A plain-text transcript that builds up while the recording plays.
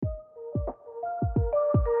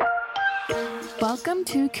Welcome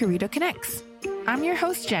to Corito Connects. I'm your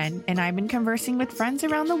host, Jen, and I've been conversing with friends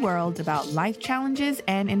around the world about life challenges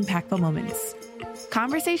and impactful moments.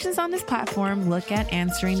 Conversations on this platform look at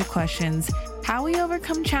answering the questions, how we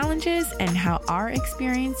overcome challenges and how our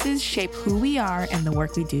experiences shape who we are and the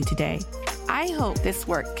work we do today. I hope this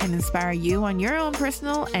work can inspire you on your own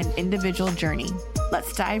personal and individual journey.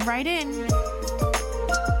 Let's dive right in.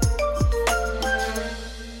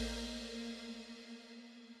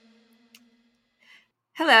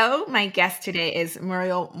 Hello, my guest today is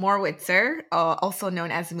Muriel Morwitzer, also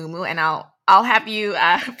known as Mumu, and I'll have you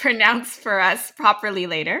pronounce for us properly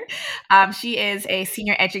later. She is a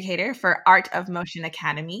senior educator for Art of Motion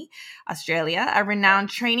Academy, Australia, a renowned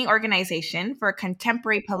training organization for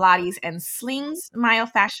contemporary Pilates and slings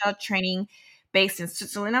myofascial training based in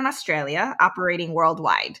Switzerland and Australia, operating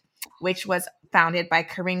worldwide, which was founded by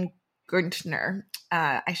Corinne Güntner.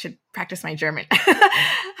 I should practice my German.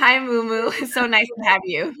 Hi, Mumu. So nice to have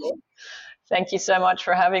you. Thank you so much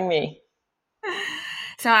for having me.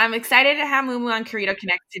 So I'm excited to have Mumu on Corito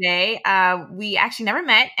Connect today. We actually never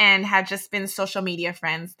met and have just been social media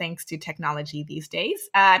friends thanks to technology these days.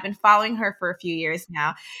 I've been following her for a few years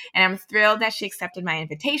now, and I'm thrilled that she accepted my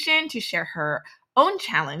invitation to share her own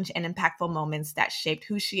challenge and impactful moments that shaped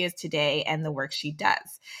who she is today and the work she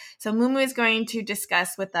does. So Mumu is going to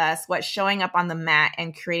discuss with us what showing up on the mat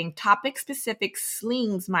and creating topic-specific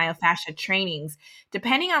slings myofascia trainings,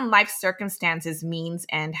 depending on life circumstances, means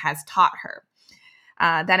and has taught her.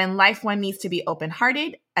 That in life, one needs to be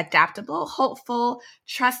open-hearted, adaptable, hopeful,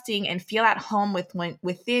 trusting, and feel at home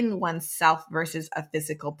within oneself versus a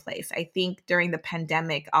physical place. I think during the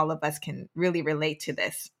pandemic, all of us can really relate to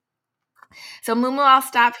this. So Mumu, I'll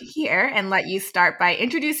stop here and let you start by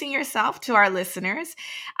introducing yourself to our listeners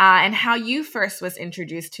and how you first was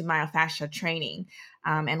introduced to myofascial training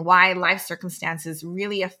and why life circumstances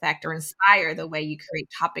really affect or inspire the way you create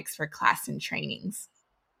topics for class and trainings.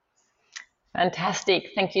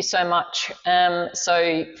 Fantastic. Thank you so much.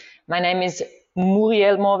 So my name is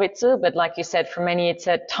Muriel Morwitzer, but like you said, for many, it's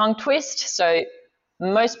a tongue twist. So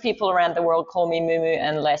most people around the world call me Mumu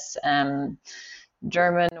unless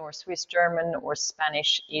German or Swiss German or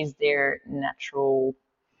Spanish is their natural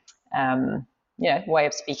way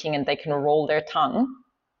of speaking, and they can roll their tongue.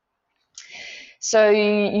 So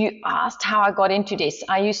you asked how I got into this.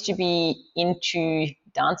 I used to be into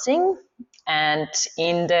dancing, and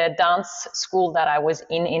in the dance school that I was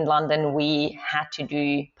in London, we had to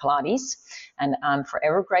do Pilates, and I'm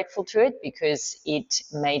forever grateful to it because it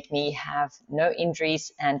made me have no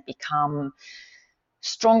injuries and become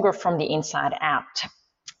stronger from the inside out.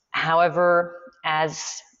 However,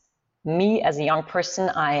 as a young person,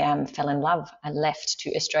 I fell in love. I left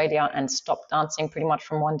to Australia and stopped dancing pretty much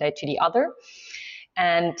from one day to the other,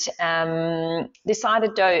 and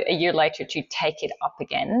decided though a year later to take it up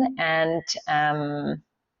again. And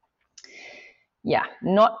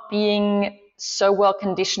not being so well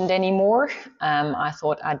conditioned anymore, I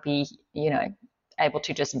thought I'd be, able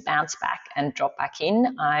to just bounce back and drop back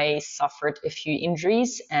in. I suffered a few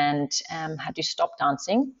injuries and had to stop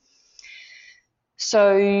dancing.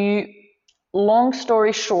 So long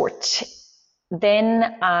story short,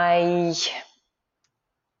 then I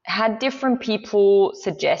had different people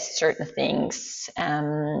suggest certain things,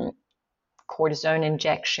 cortisone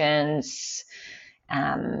injections,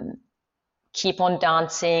 keep on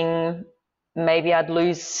dancing, maybe I'd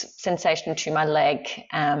lose sensation to my leg,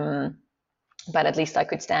 but at least I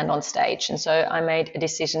could stand on stage. And so I made a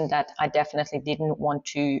decision that I definitely didn't want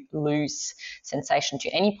to lose sensation to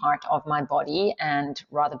any part of my body and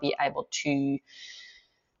rather be able to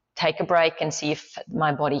take a break and see if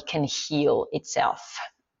my body can heal itself.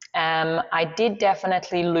 I did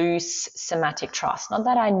definitely lose somatic trust. Not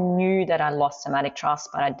that I knew that I lost somatic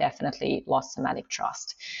trust, but I definitely lost somatic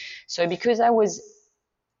trust. So because I was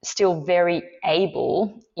still very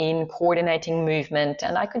able in coordinating movement,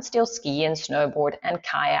 and I could still ski and snowboard and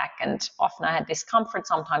kayak, and often I had discomfort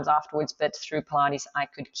sometimes afterwards, but through Pilates I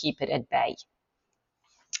could keep it at bay.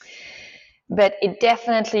 But it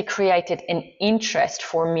definitely created an interest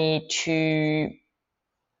for me to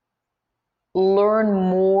learn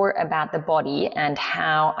more about the body and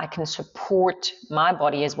how I can support my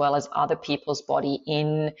body as well as other people's body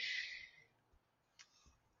in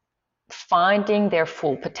finding their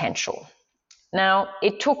full potential. Now,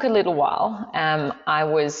 it took a little while. I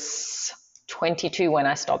was 22 when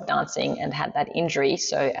I stopped dancing and had that injury.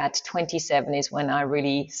 So at 27 is when I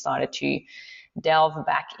really started to delve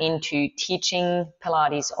back into teaching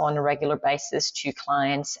Pilates on a regular basis to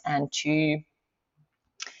clients and to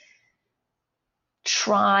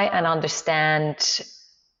try and understand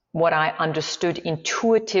what I understood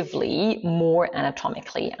intuitively more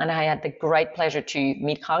anatomically. And I had the great pleasure to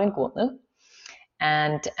meet Karin Gurtner.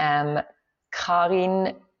 And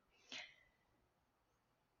Karin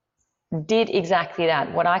did exactly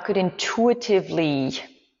that. What I could intuitively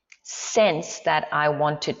sense that I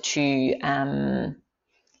wanted to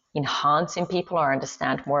enhance in people or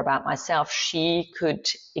understand more about myself, she could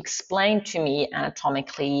explain to me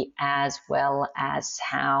anatomically as well as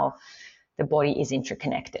how the body is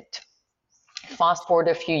interconnected. Fast forward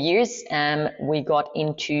a few years, we got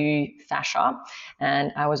into fascia,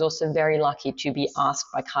 and I was also very lucky to be asked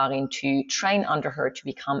by Karin to train under her to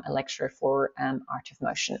become a lecturer for Art of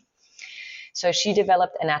Motion. So she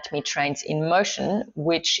developed Anatomy Trains in Motion,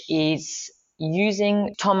 which is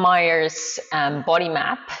using Tom Meyer's body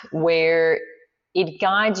map, where it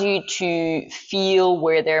guides you to feel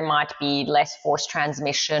where there might be less force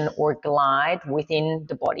transmission or glide within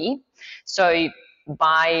the body. So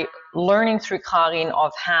by learning through Karin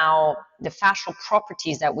of how the fascial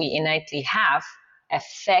properties that we innately have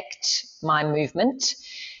affect my movement,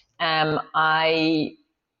 it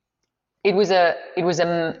was a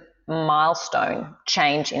milestone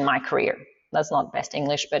change in my career. That's not best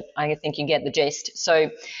English, but I think you get the gist.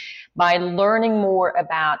 So by learning more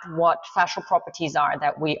about what fascial properties are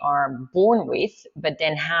that we are born with, but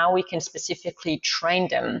then how we can specifically train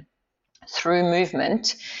them through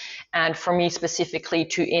movement, and for me specifically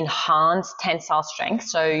to enhance tensile strength.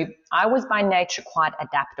 So I was by nature quite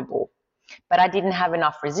adaptable, but I didn't have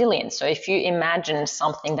enough resilience. So if you imagine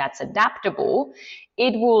something that's adaptable,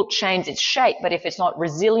 it will change its shape, but if it's not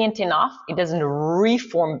resilient enough, it doesn't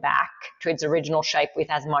reform back to its original shape with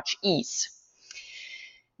as much ease.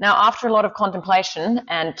 Now, after a lot of contemplation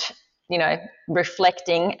and,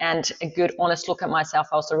 reflecting and a good honest look at myself,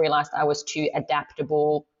 I also realized I was too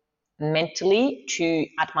adaptable mentally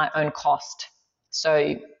at my own cost. So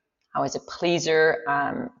I was a pleaser,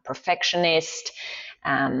 perfectionist.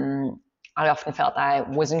 I often felt I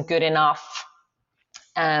wasn't good enough.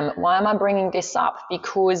 Why am I bringing this up?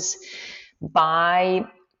 Because by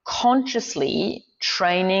consciously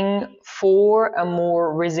training for a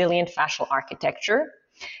more resilient fascial architecture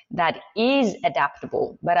that is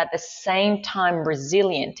adaptable, but at the same time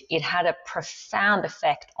resilient, it had a profound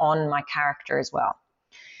effect on my character as well.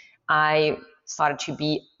 I started to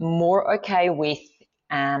be more okay with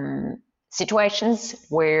situations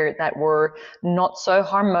that were not so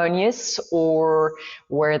harmonious or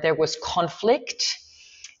where there was conflict.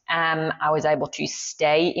 I was able to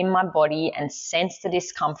stay in my body and sense the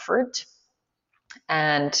discomfort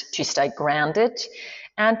and to stay grounded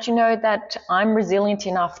and to know that I'm resilient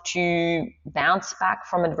enough to bounce back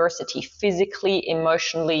from adversity physically,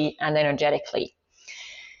 emotionally, and energetically.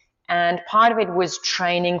 And part of it was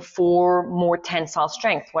training for more tensile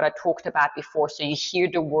strength, what I talked about before. So you hear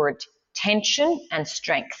the word tension and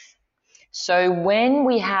strength. So when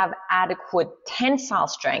we have adequate tensile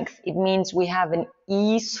strength, it means we have an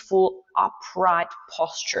easeful, upright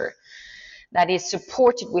posture that is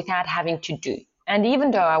supported without having to do. And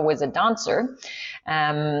even though I was a dancer,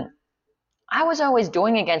 I was always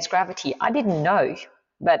doing against gravity. I didn't know,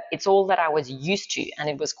 but it's all that I was used to, and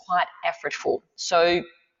it was quite effortful. So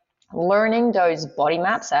learning those body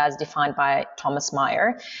maps as defined by Thomas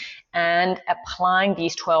Meyer and applying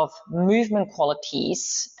these 12 movement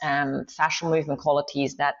qualities, fascial movement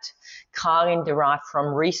qualities that Karin derived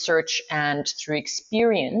from research and through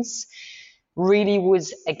experience, really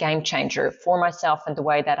was a game changer for myself and the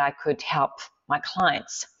way that I could help my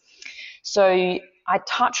clients. So I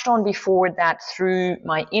touched on before that through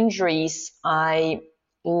my injuries, I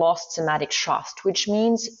lost somatic trust, which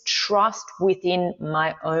means trust within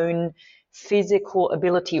my own physical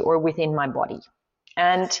ability or within my body.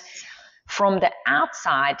 And from the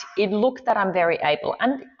outside, it looked that I'm very able.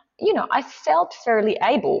 And, I felt fairly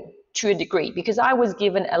able to a degree because I was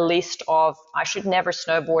given a list of I should never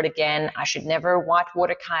snowboard again, I should never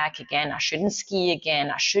whitewater kayak again, I shouldn't ski again,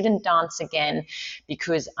 I shouldn't dance again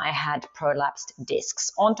because I had prolapsed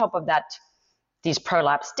discs. On top of that, these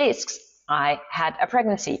prolapsed discs, I had a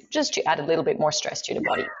pregnancy, just to add a little bit more stress to the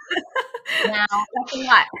body. Now, that's a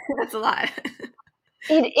lot. That's a lot.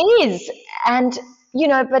 It is. And,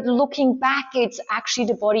 but looking back, it's actually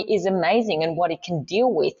the body is amazing and what it can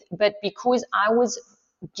deal with. But because I was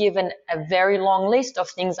given a very long list of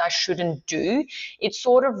things I shouldn't do, it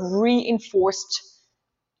sort of reinforced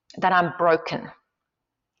that I'm broken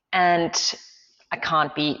and I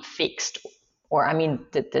can't be fixed. Or,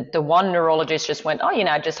 the one neurologist just went,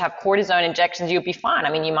 just have cortisone injections, you'll be fine.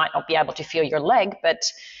 You might not be able to feel your leg, but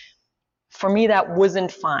for me, that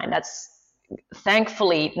wasn't fine. That's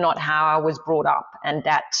thankfully not how I was brought up, and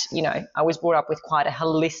that, you know, I was brought up with quite a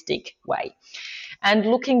holistic way. And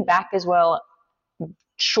looking back as well,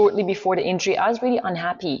 shortly before the injury, I was really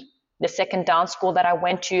unhappy. The second dance school that I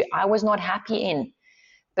went to, I was not happy in,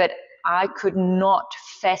 but I could not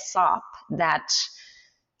fess up that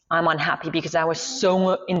I'm unhappy because I was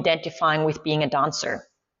so identifying with being a dancer.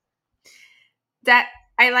 That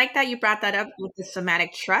I like that you brought that up with the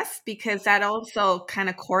somatic trust, because that also kind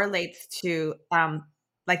of correlates to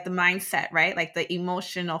like the mindset, right? Like the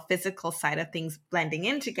emotional, physical side of things blending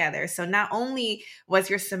in together. So not only was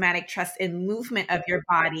your somatic trust in movement of your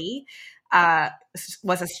body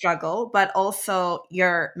was a struggle, but also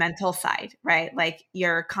your mental side, right? Like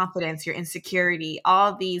your confidence, your insecurity,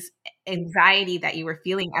 all these anxiety that you were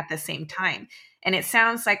feeling at the same time. And it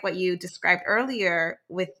sounds like what you described earlier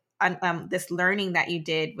with this learning that you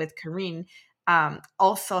did with Corinne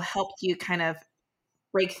also helped you kind of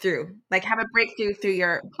break through, like have a breakthrough through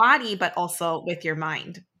your body, but also with your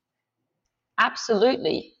mind.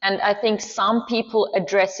 Absolutely. And I think some people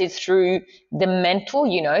address it through the mental,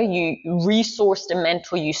 you know, you resource the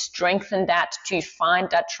mental, you strengthen that to find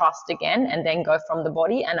that trust again and then go from the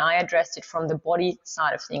body. And I addressed it from the body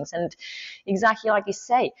side of things. And exactly like you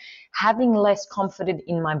say, having less confidence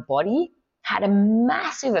in my body had a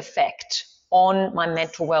massive effect on my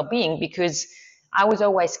mental well-being, because I was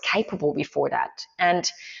always capable before that.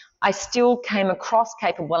 And I still came across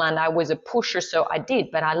capable, and I was a pusher, so I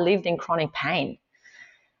did, but I lived in chronic pain.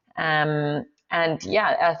 And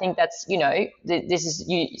yeah, I think that's, you know, this is,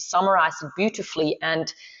 you summarized it beautifully.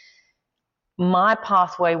 And my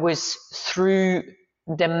pathway was through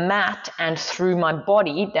the mat and through my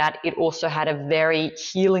body, that it also had a very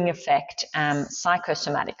healing effect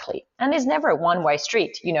psychosomatically. And it's never a one-way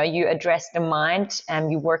street. You know, you address the mind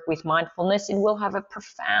and you work with mindfulness, it will have a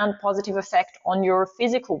profound positive effect on your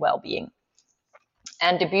physical well-being.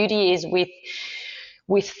 And the beauty is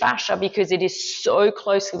with fascia, because it is so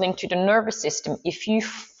closely linked to the nervous system, if you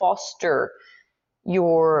foster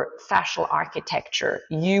your fascial architecture,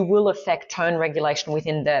 you will affect tone regulation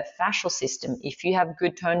within the fascial system. If you have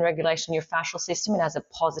good tone regulation in your fascial system, it has a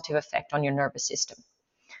positive effect on your nervous system.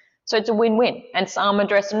 So it's a win-win. And some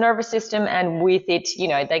address the nervous system, and with it, you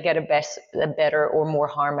know, they get a better or more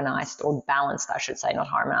harmonized, or balanced, I should say, not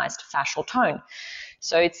harmonized, fascial tone.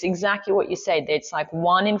 So it's exactly what you said. It's like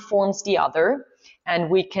one informs the other,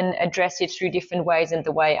 and we can address it through different ways. And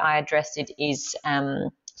the way I address it is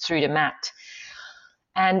through the mat.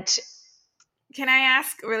 And can I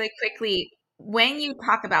ask really quickly, when you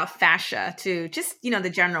talk about fascia to just, you know, the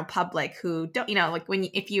general public who don't, you know, like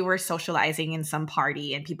if you were socializing in some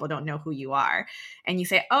party and people don't know who you are, and you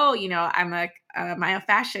say, oh, you know, I'm a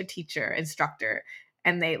fascia teacher, instructor,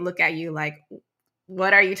 and they look at you like,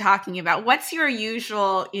 what are you talking about? What's your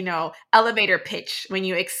usual, you know, elevator pitch when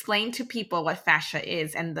you explain to people what fascia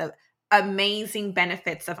is and the amazing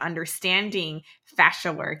benefits of understanding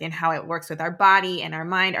fascia work and how it works with our body and our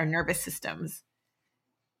mind, our nervous systems?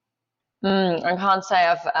 I can't say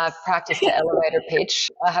I've practiced the elevator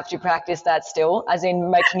pitch. I have to practice that still, as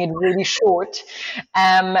in making it really short.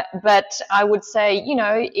 But I would say, you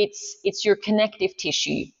know, it's your connective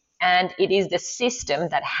tissue, and it is the system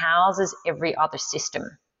that houses every other system.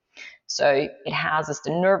 So it houses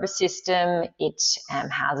the nervous system, it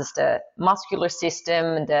houses the muscular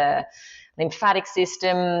system, the lymphatic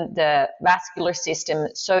system, the vascular system.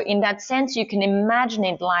 So in that sense, you can imagine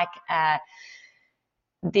it like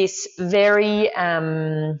this very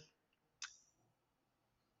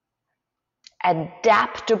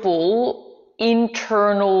adaptable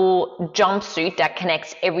internal jumpsuit that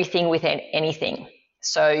connects everything with anything.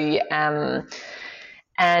 So,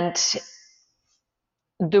 and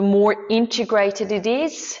the more integrated it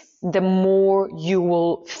is, the more you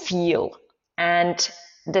will feel. And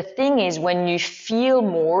the thing is, when you feel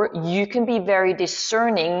more, you can be very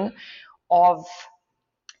discerning of,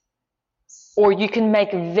 or you can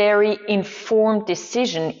make a very informed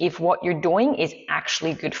decision if what you're doing is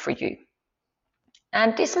actually good for you.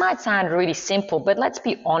 And this might sound really simple, but let's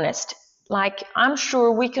be honest. Like, I'm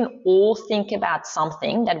sure we can all think about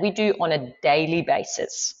something that we do on a daily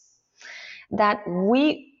basis that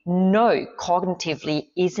we know cognitively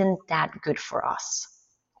isn't that good for us,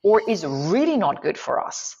 or is really not good for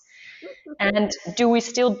us. And do we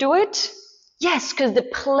still do it? Yes, because the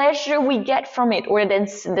pleasure we get from it, or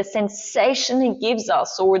the sensation it gives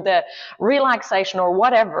us, or the relaxation, or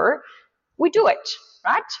whatever, we do it,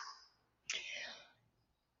 right?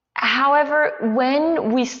 However,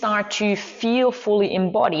 when we start to feel fully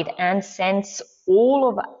embodied and sense all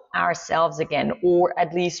of ourselves again, or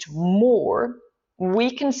at least more,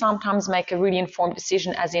 we can sometimes make a really informed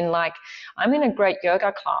decision, as in, like, I'm in a great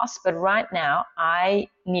yoga class, but right now I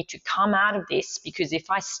need to come out of this, because if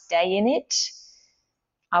I stay in it,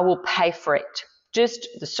 I will pay for it. Just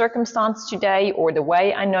the circumstance today, or the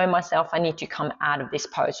way I know myself, I need to come out of this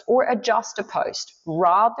post or adjust a post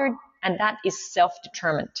rather, and that is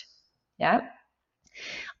self-determined. Yeah.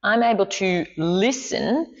 I'm able to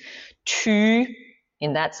listen to,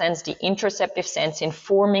 in that sense, the interoceptive sense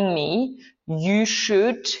informing me, you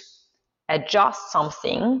should adjust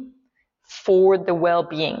something for the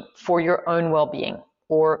well-being, for your own well-being,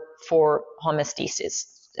 or for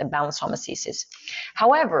homeostasis, a balanced homeostasis.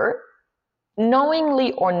 However,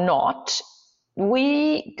 knowingly or not,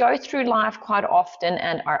 we go through life quite often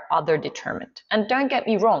and are other determined. And don't get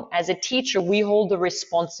me wrong, as a teacher, we hold the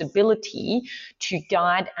responsibility to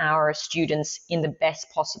guide our students in the best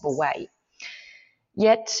possible way.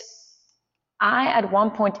 Yet, I, at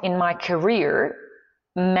one point in my career,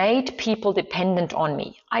 made people dependent on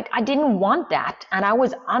me. I didn't want that, and I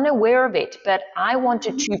was unaware of it, but I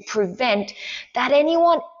wanted to prevent that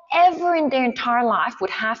anyone ever in their entire life would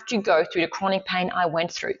have to go through the chronic pain I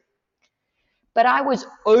went through. But I was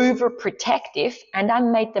overprotective, and I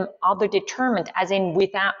made them other determined, as in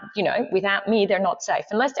without me, they're not safe,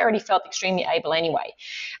 unless they already felt extremely able anyway.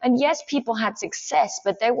 And yes, people had success,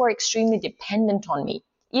 but they were extremely dependent on me.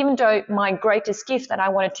 Even though my greatest gift that I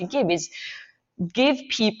wanted to give is give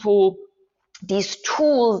people these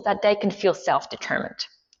tools that they can feel self-determined.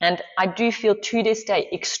 And I do feel to this day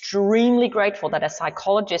extremely grateful that a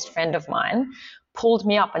psychologist friend of mine pulled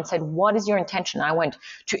me up and said, what is your intention? I went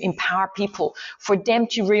to empower people, for them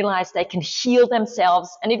to realize they can heal themselves.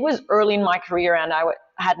 And it was early in my career, and I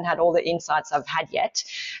hadn't had all the insights I've had yet.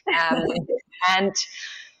 And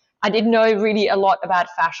I didn't know really a lot about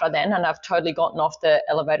fascia then, and I've totally gotten off the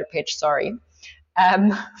elevator pitch, sorry.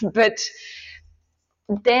 But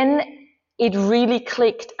then it really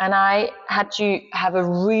clicked, and I had to have a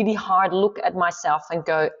really hard look at myself and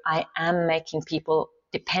go, I am making people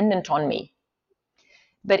dependent on me.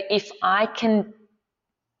 But if I can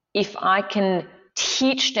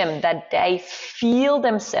teach them that they feel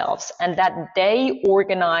themselves and that they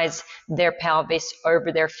organize their pelvis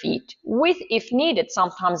over their feet with, if needed,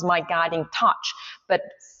 sometimes my guiding touch, but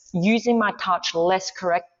using my touch less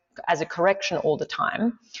as a correction all the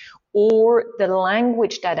time, or the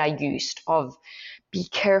language that I used of be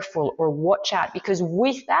careful or watch out, because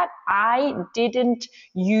with that, I didn't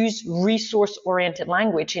use resource-oriented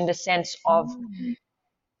language in the sense of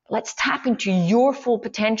let's tap into your full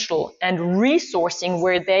potential and resourcing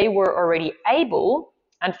where they were already able.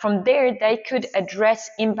 And from there, they could address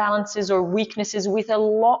imbalances or weaknesses with a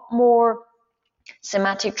lot more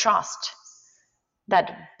somatic trust,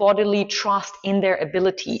 that bodily trust in their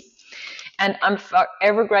ability. And I'm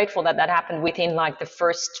forever grateful that that happened within like the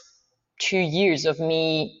first 2 years of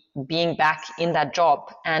me being back in that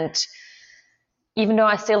job. And even though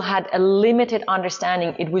I still had a limited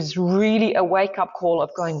understanding, it was really a wake-up call of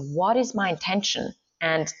going, what is my intention?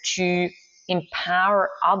 And to empower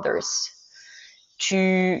others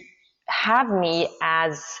to have me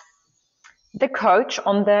as the coach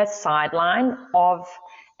on the sideline of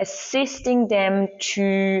assisting them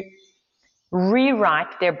to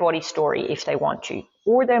rewrite their body story if they want to,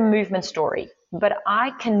 or their movement story. But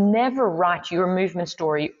I can never write your movement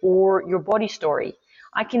story or your body story.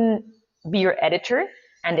 I can be your editor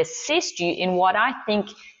and assist you in what I think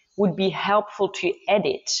would be helpful to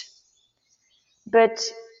edit. But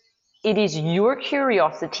it is your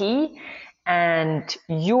curiosity and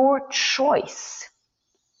your choice.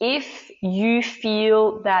 If you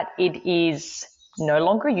feel that it is no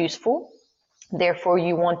longer useful, therefore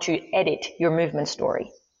you want to edit your movement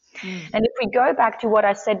story. And if we go back to what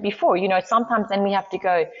I said before, sometimes then we have to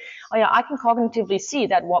go, oh yeah, I can cognitively see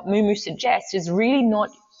that what Mumu suggests is really not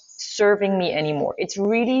serving me anymore. It's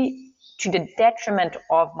really to the detriment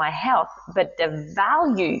of my health, but the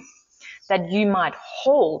value that you might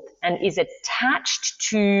hold and is attached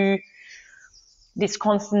to this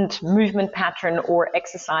constant movement pattern or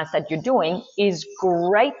exercise that you're doing is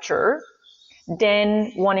greater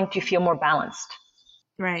than wanting to feel more balanced.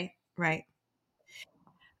 Right.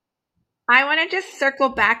 I want to just circle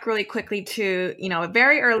back really quickly to,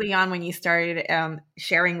 very early on when you started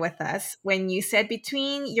sharing with us, when you said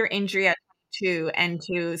between your injury at 22 and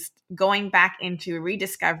to going back into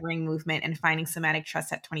rediscovering movement and finding somatic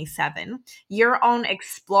trust at 27, your own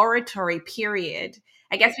exploratory period,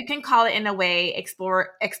 I guess we can call it in a way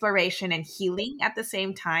exploration and healing at the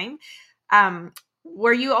same time.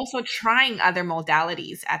 Were you also trying other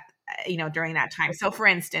modalities at during that time? So for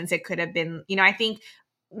instance, it could have been, I think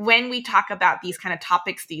when we talk about these kind of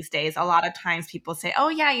topics these days, a lot of times people say, oh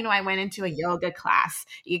yeah, I went into a yoga class.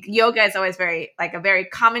 Yoga is always a very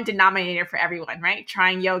common denominator for everyone, right?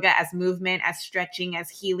 Trying yoga as movement, as stretching, as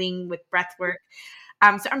healing with breath work.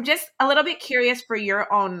 So I'm just a little bit curious for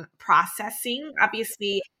your own processing.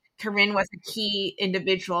 Obviously, Corinne was a key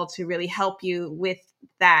individual to really help you with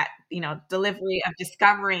that, delivery of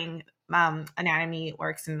discovering anatomy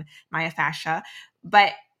works in myofascia,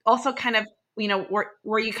 but also kind of,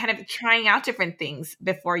 were you kind of trying out different things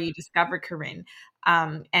before you discovered Corinne?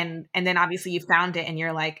 And then obviously you found it and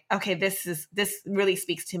you're like, okay, this really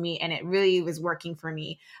speaks to me and it really was working for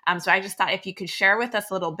me. So I just thought if you could share with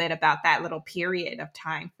us a little bit about that little period of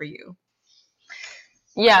time for you.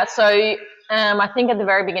 Yeah, so I think at the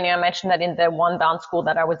very beginning I mentioned that in the one dance school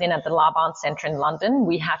that I was in at the Laban Centre in London,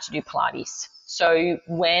 we had to do Pilates. So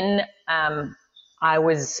when I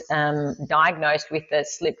was diagnosed with the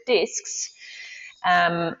slipped discs,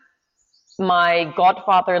 my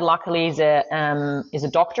godfather luckily is a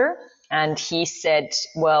doctor, and he said,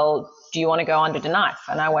 well, do you want to go under the knife?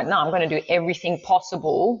 And I went, no, I'm going to do everything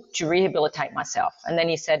possible to rehabilitate myself. And then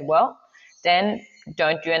he said, well, then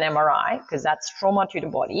don't do an MRI because that's trauma to the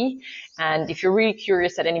body. And if you're really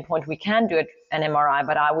curious at any point, we can do an MRI,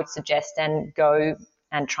 but I would suggest then go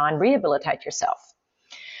and try and rehabilitate yourself.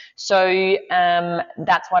 So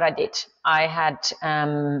that's what I did. I had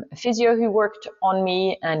a physio who worked on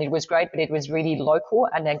me, and it was great, but it was really local.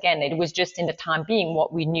 And again, it was just in the time being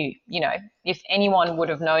what we knew. If anyone would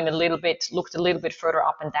have known a little bit, looked a little bit further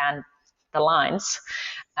up and down the lines,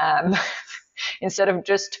 instead of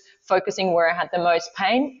just focusing where I had the most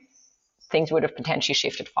pain, things would have potentially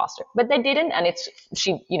shifted faster. But they didn't, and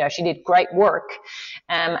she did great work,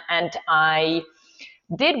 and I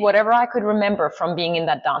did whatever I could remember from being in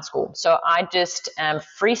that dance school. So I just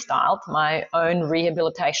freestyled my own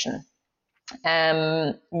rehabilitation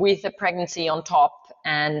with a pregnancy on top.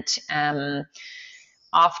 And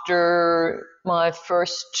after my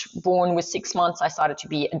firstborn was 6 months, I started to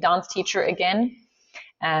be a dance teacher again.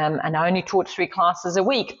 And I only taught 3 classes a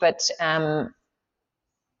week. But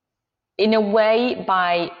in a way,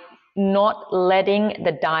 by not letting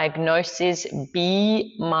the diagnosis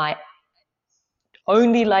be my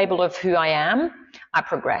only label of who I am, I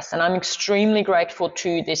progress. And I'm extremely grateful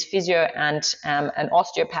to this physio and an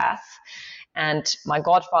osteopath and my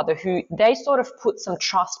godfather, who they sort of put some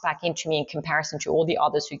trust back into me in comparison to all the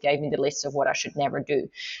others who gave me the list of what I should never do.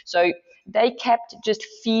 So they kept just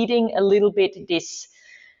feeding a little bit this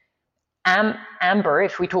amber,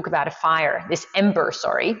 if we talk about a fire, this ember,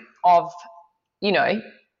 of,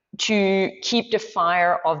 to keep the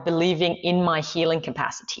fire of believing in my healing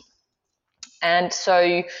capacity. And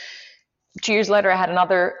so 2 years later, I had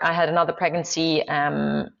another pregnancy,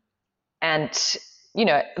 and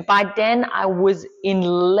by then I was in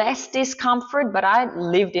less discomfort, but I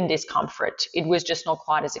lived in discomfort. It was just not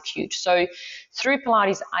quite as acute. So through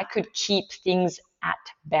Pilates, I could keep things at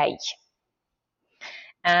bay.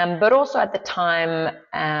 But also at the time,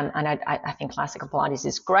 and I think classical Pilates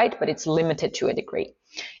is great, but it's limited to a degree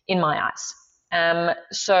in my eyes.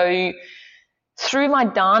 So through my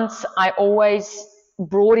dance, I always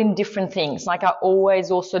brought in different things. Like I always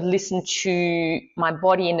also listened to my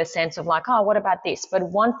body in the sense of like, oh, what about this? But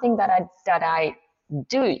one thing that I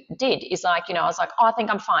did is like, I was like, oh, I think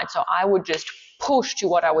I'm fine. So I would just push to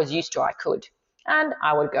what I was used to I could, and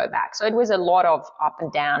I would go back. So it was a lot of up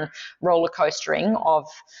and down roller coastering of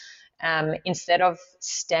instead of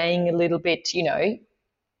staying a little bit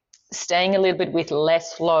with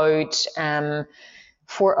less load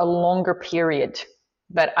for a longer period.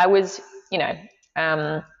 But I was,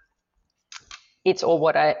 it's all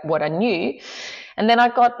what I knew. And then I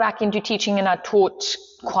got back into teaching, and I taught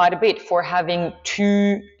quite a bit for having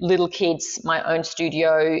 2 little kids, my own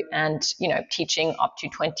studio, and, teaching up to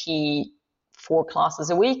 24 classes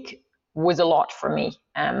a week was a lot for me.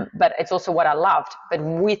 But it's also what I loved. But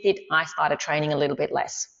with it, I started training a little bit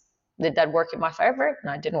less. Did that work in my favor?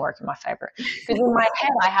 No, it didn't work in my favor. Because in my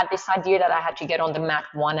head, I had this idea that I had to get on the mat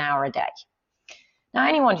 1 hour a day. Now,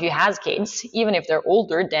 anyone who has kids, even if they're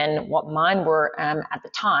older than what mine were at the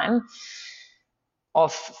time,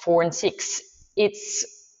 of 4 and 6, it's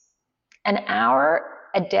an hour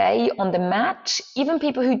a day on the mat. Even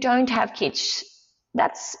people who don't have kids,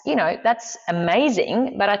 that's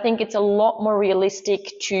amazing. But I think it's a lot more realistic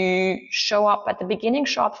to show up at the beginning,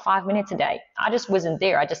 show up 5 minutes a day. I just wasn't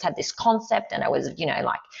there. I just had this concept, and I was,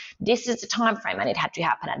 like, this is the time frame, and it had to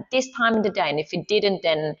happen at this time of the day. And if it didn't,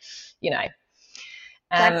 then,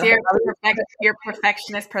 That's your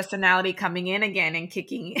perfectionist personality coming in again and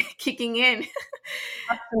kicking in.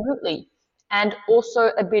 Absolutely. And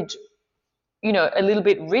also a bit a little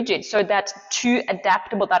bit rigid. So that too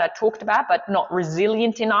adaptable that I talked about, but not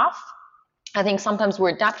resilient enough. I think sometimes we're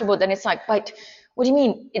adaptable, then it's like, wait, what do you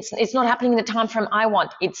mean? It's not happening in the time frame I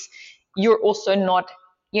want. You're also not,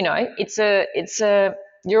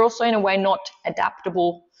 you're also in a way not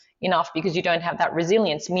adaptable enough because you don't have that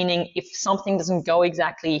resilience. Meaning, if something doesn't go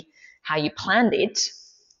exactly how you planned it,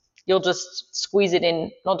 you'll just squeeze it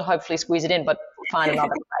in, not hopefully squeeze it in, but find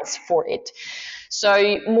another place for it.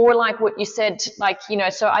 So more like what you said,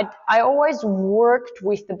 so I always worked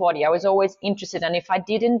with the body. I was always interested. And if I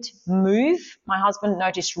didn't move, my husband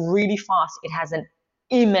noticed really fast it has an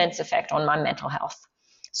immense effect on my mental health.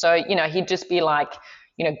 So, he'd just be like,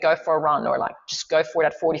 go for a run, or like just go for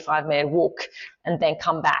that 45-minute walk and then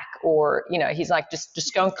come back. Or, he's like,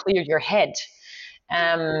 just go and clear your head.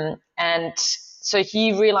 And so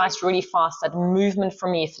he realized really fast that movement for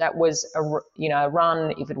me, if that was a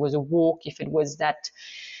run, if it was a walk, if it was that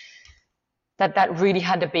really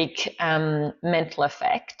had a big mental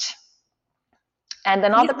effect. And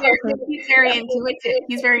another he's very intuitive.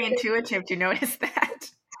 He's very intuitive. Do you notice that?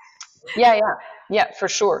 Yeah, for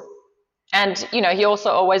sure. And, he also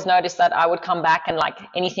always noticed that I would come back and like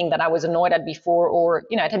anything that I was annoyed at before, or,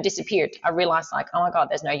 it had disappeared. I realized like, oh my God,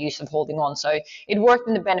 there's no use of holding on. So it worked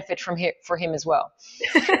in the benefit for him as well.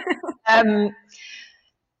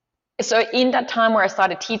 So in that time where I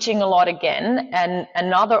started teaching a lot again, and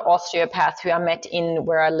another osteopath who I met in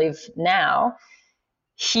where I live now,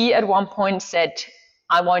 he at one point said,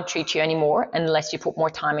 I won't treat you anymore unless you put more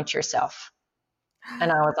time into yourself.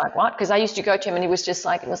 And I was like, what? Because I used to go to him and he was just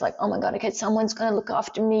like, it was like, oh my God, okay, someone's going to look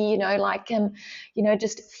after me,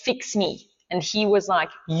 just fix me. And he was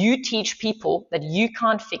like, you teach people that you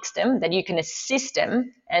can't fix them, that you can assist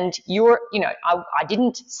them. And I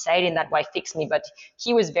didn't say it in that way, fix me, but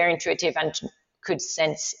he was very intuitive and could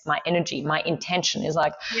sense my energy, my intention is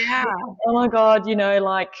like, yeah, oh my God,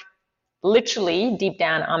 literally deep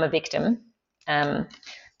down, I'm a victim.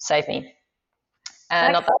 Save me.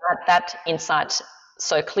 Not that insight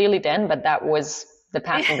so clearly then, but that was the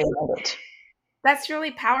pattern behind it. That's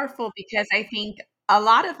really powerful because I think a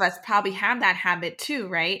lot of us probably have that habit too,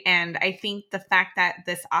 right? And I think the fact that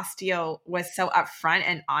this osteo was so upfront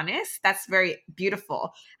and honest, that's very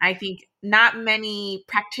beautiful. I think not many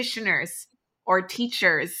practitioners or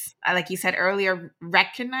teachers, like you said earlier,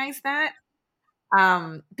 recognize that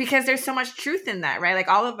because there's so much truth in that, right? Like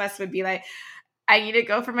all of us would be like, I need to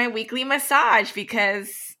go for my weekly massage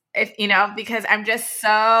because because I'm just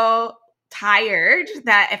so tired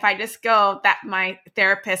that if I just go, that my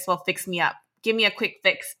therapist will fix me up, give me a quick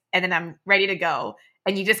fix, and then I'm ready to go.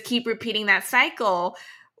 And you just keep repeating that cycle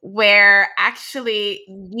where actually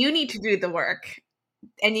you need to do the work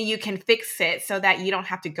and you can fix it so that you don't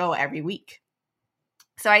have to go every week.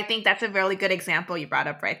 So I think that's a really good example you brought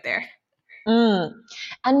up right there. And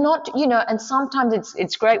not, and sometimes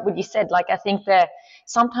it's great what you said. Like, I think that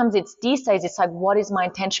sometimes it's these days, it's like, what is my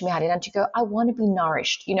intention behind it? And to go, I want to be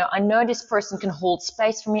nourished. I know this person can hold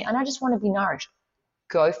space for me and I just want to be nourished.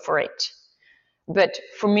 Go for it. But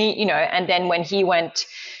for me, and then when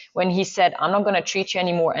he said, I'm not going to treat you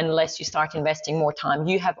anymore unless you start investing more time.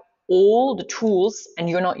 You have all the tools and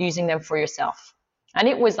you're not using them for yourself. And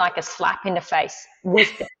it was like a slap in the face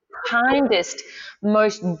with the kindest,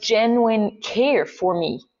 most genuine care for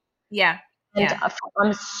me. Yeah. And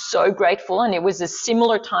I'm so grateful. And it was a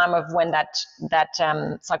similar time of when that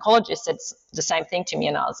psychologist said the same thing to me.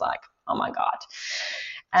 And I was like, oh my God.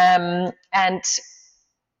 And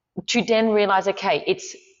to then realize, okay,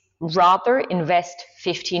 it's rather invest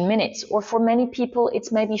 15 minutes, or for many people,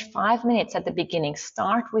 it's maybe 5 minutes at the beginning.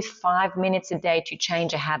 Start with 5 minutes a day to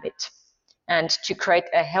change a habit and to create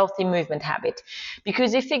a healthy movement habit.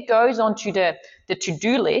 Because if it goes onto the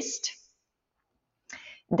to-do list,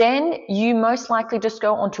 then you most likely just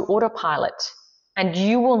go onto autopilot and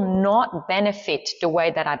you will not benefit the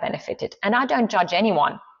way that I benefited. And I don't judge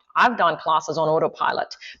anyone. I've done classes on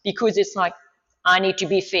autopilot because it's like, I need to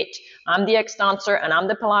be fit. I'm the ex-dancer and I'm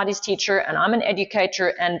the Pilates teacher and I'm an educator,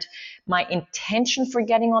 and my intention for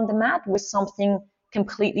getting on the mat was something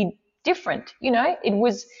completely different. It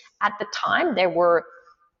was, at the time, there were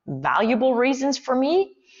valuable reasons for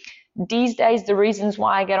me. These days, the reasons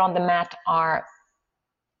why I get on the mat are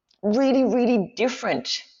really, really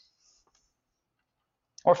different,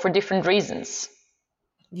 or for different reasons.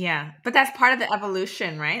 Yeah, but that's part of the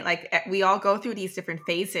evolution, right? Like we all go through these different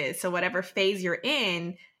phases. So whatever phase you're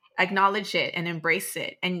in, acknowledge it and embrace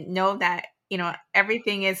it and know that,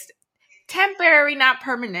 everything is temporary, not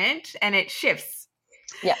permanent, and it shifts.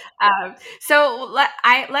 Yeah.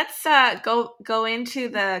 Let's go into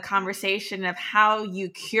the conversation of how you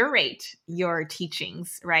curate your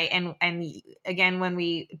teachings, right? And again, when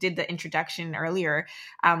we did the introduction earlier,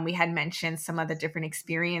 we had mentioned some of the different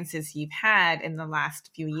experiences you've had in the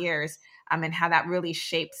last few years, and how that really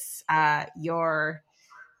shapes your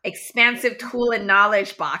expansive tool and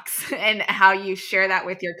knowledge box, and how you share that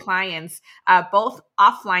with your clients, both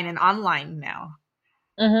offline and online now.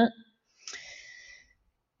 Mm-hmm.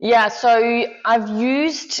 Yeah, so I've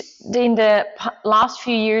used in the last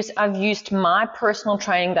few years, I've used my personal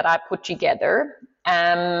training that I put together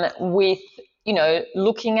with,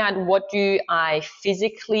 looking at what do I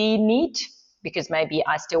physically need, because maybe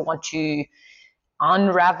I still want to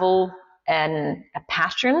unravel a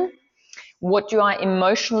pattern. What do I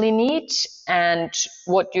emotionally need, and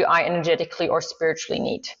what do I energetically or spiritually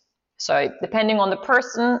need? So depending on the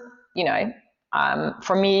person,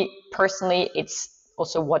 for me personally, it's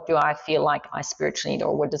also what do I feel like I spiritually need,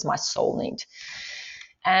 or what does my soul need?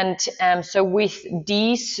 And so with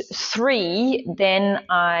these three, then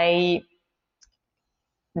I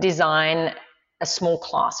design a small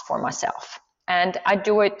class for myself. And I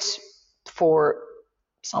do it for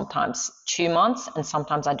sometimes 2 months, and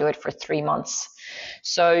sometimes I do it for 3 months.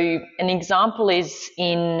 So an example is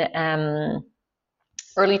in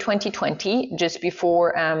early 2020, just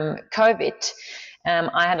before COVID,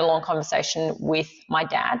 I had a long conversation with my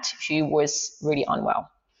dad, who was really unwell.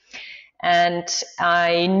 And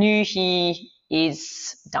I knew he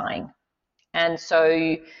is dying. And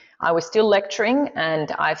so I was still lecturing,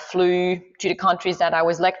 and I flew to the countries that I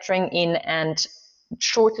was lecturing in. And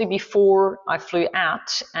shortly before I flew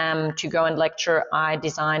out to go and lecture, I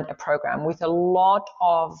designed a program with a lot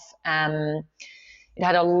of, it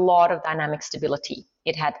had a lot of dynamic stability.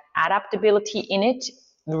 It had adaptability in it,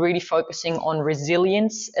 really focusing on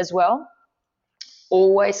resilience as well,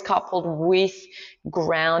 always coupled with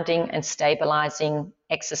grounding and stabilizing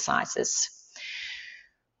exercises,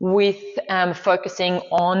 with focusing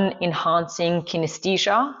on enhancing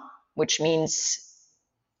kinesthesia, which means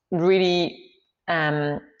really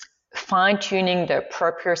fine-tuning the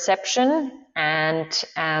proprioception and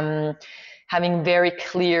having very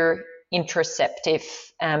clear interoceptive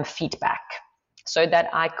feedback, so that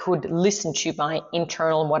I could listen to my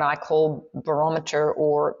internal, what I call barometer,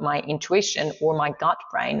 or my intuition, or my gut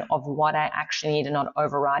brain, of what I actually need, and not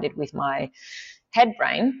override it with my head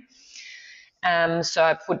brain. So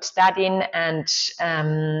I put that in,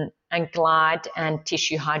 and glide and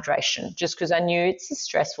tissue hydration, just because I knew it's a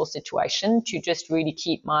stressful situation, to just really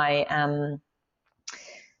keep my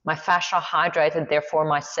my fascia hydrated, therefore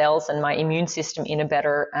my cells and my immune system in a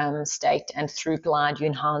better state. And through glide, you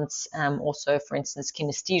enhance also, for instance,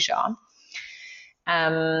 kinesthesia.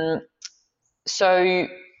 So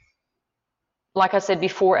like I said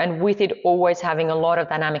before, and with it always having a lot of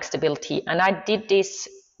dynamic stability. And I did this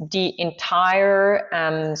the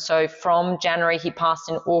entire so from January, he passed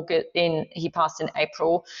in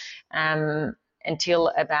April, until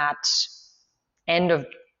about end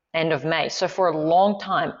of May. So for a long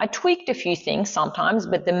time, I tweaked a few things sometimes,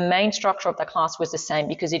 but the main structure of the class was the same,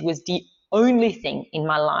 because it was the only thing in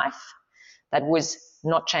my life that was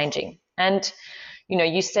not changing. And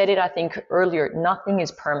you said it, I think, earlier, nothing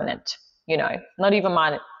is permanent. Not even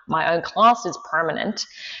my own class is permanent,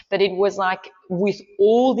 but it was like, with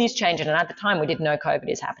all these changes, and at the time we didn't know COVID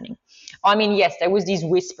is happening. I mean, yes, there was these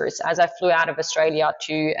whispers as I flew out of Australia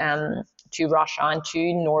to Russia and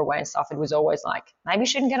to Norway and stuff. It was always like, maybe you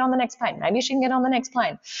shouldn't get on the next plane. Maybe you shouldn't get on the next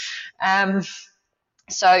plane.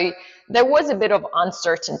 So there was a bit of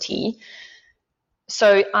uncertainty.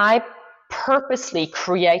 So I purposely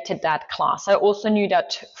created that class. I also knew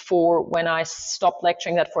that for when I stopped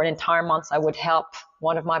lecturing, that for an entire month, I would help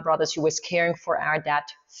one of my brothers who was caring for our dad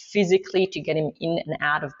physically to get him in and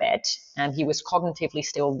out of bed. And he was cognitively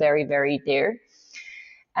still very, very there.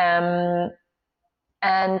 And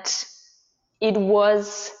it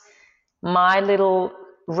was my little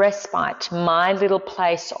respite, my little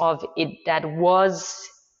place of it that was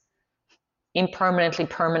impermanently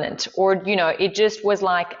permanent, or it just was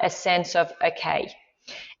like a sense of okay.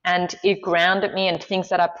 And it grounded me, and things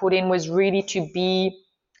that I put in was really to be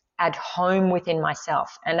at home within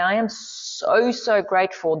myself. And I am so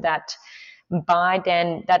grateful that by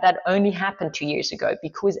then that only happened 2 years ago,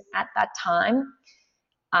 because at that time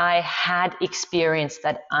I had experienced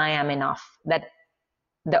that I am enough, that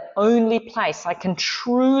the only place I can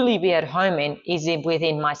truly be at home in is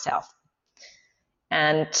within myself.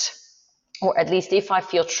 And or at least if I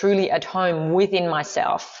feel truly at home within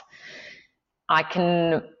myself, I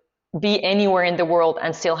can be anywhere in the world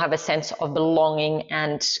and still have a sense of belonging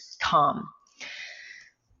and calm.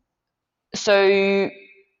 So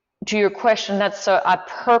to your question, that's so I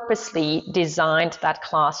purposely designed that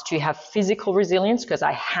class to have physical resilience because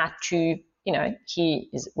I had to,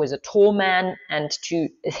 was a tall man and to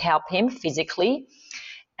help him physically,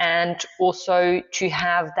 and also to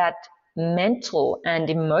have that mental and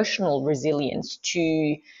emotional resilience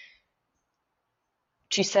to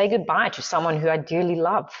say goodbye to someone who I dearly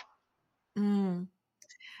love. Mm.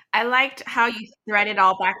 I liked how you thread it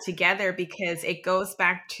all back together because it goes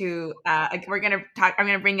back to we're gonna talk. I'm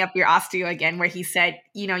gonna bring up your osteo again, where he said,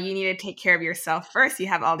 you need to take care of yourself first. You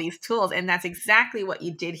have all these tools, and that's exactly what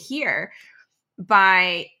you did here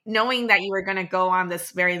by knowing that you were going to go on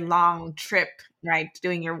this very long trip, right?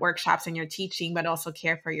 Doing your workshops and your teaching, but also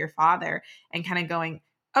care for your father and kind of going,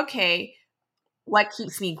 okay, what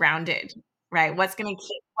keeps me grounded, right? What's going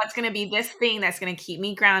to be this thing that's going to keep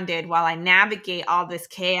me grounded while I navigate all this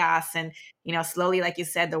chaos and, slowly, like you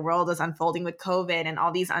said, the world is unfolding with COVID and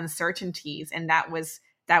all these uncertainties. And that was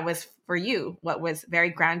for you, what was very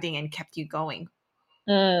grounding and kept you going.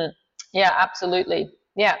 Mm, yeah, absolutely.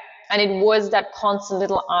 Yeah. And it was that constant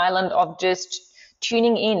little island of just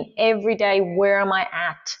tuning in every day. Where am I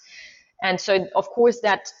at? And so, of course,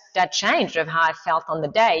 that changed of how I felt on the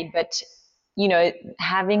day. But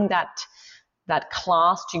having that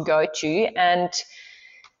class to go to and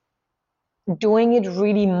doing it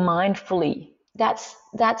really mindfully. That's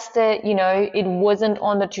the, it wasn't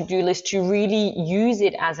on the to-do list to really use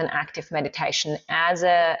it as an active meditation, as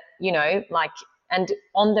a, like, and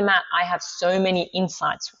on the mat, I have so many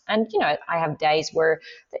insights. And, I have days where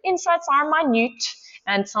the insights are minute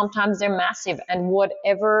and sometimes they're massive. And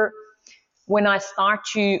whatever, when I start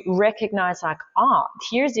to recognize, like,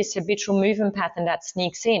 here's this habitual movement pattern that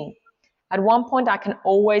sneaks in. At one point, I can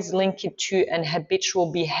always link it to an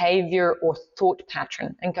habitual behavior or thought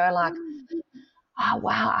pattern and go like,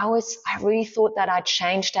 wow, I really thought that I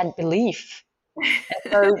changed that belief.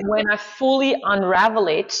 And so when I fully unravel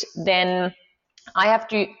it, then I have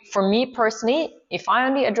to, for me personally, if I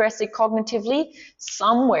only address it cognitively,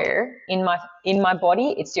 somewhere in my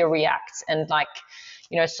body, it still reacts. And like,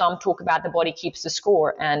 some talk about the body keeps the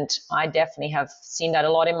score, and I definitely have seen that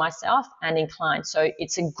a lot in myself and in clients. So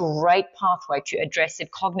it's a great pathway to address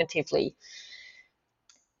it cognitively.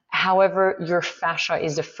 However, your fascia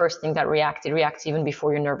is the first thing that reacts. It reacts even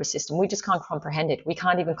before your nervous system. We just can't comprehend it. We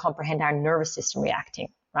can't even comprehend our nervous system reacting,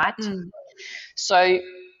 right? Mm. So,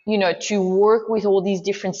 to work with all these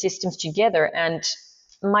different systems together. And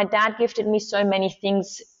my dad gifted me so many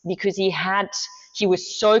things because he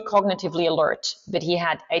was so cognitively alert, but he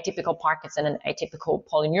had atypical Parkinson and atypical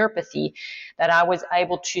polyneuropathy that I was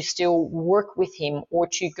able to still work with him, or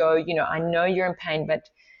to go, I know you're in pain, but,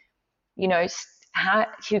 how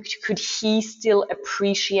could he still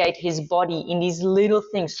appreciate his body in these little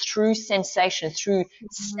things, through sensation, through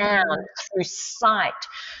sound, through sight,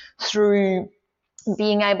 through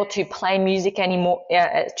being able to play music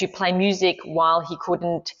while he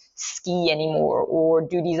couldn't ski anymore or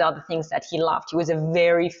do these other things that he loved. He was a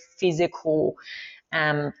very physical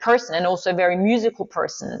person, and also a very musical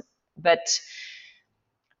person. But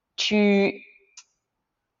to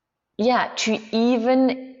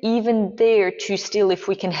even there, to still, if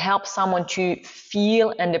we can help someone to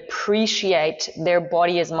feel and appreciate their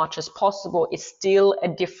body as much as possible, it's still a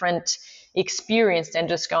different experience than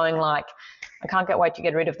just going like, I can't wait to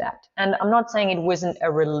get rid of that. And I'm not saying it wasn't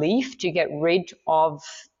a relief to get rid of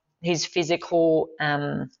his physical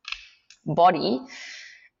body.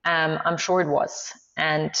 I'm sure it was.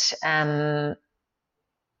 And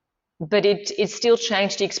but it still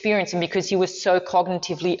changed the experience. And because he was so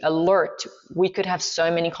cognitively alert, we could have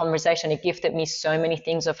so many conversations. It gifted me so many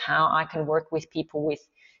things of how I can work with people with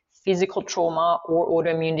physical trauma or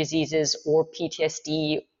autoimmune diseases or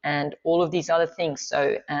PTSD and all of these other things.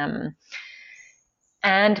 So,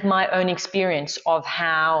 and my own experience of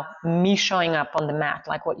how me showing up on the mat,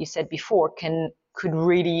 like what you said before, could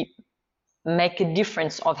really make a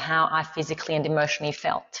difference of how I physically and emotionally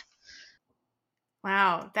felt.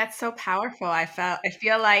 Wow, that's so powerful. I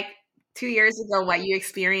feel like 2 years ago, what you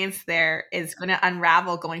experienced there is gonna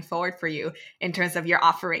unravel going forward for you in terms of your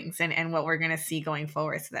offerings and what we're gonna see going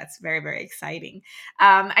forward. So that's very, very exciting.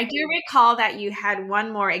 I do recall that you had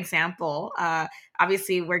one more example.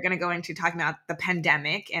 Obviously, we're gonna go into talking about the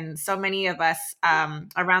pandemic and so many of us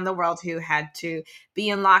around the world who had to be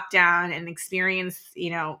in lockdown and experience,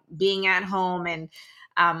 being at home. And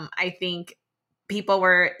I think people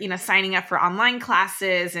were signing up for online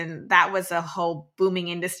classes, and that was a whole booming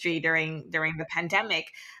industry during the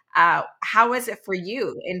pandemic. How was it for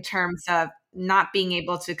you in terms of not being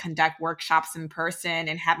able to conduct workshops in person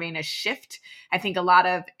and having a shift? I think a lot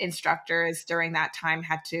of instructors during that time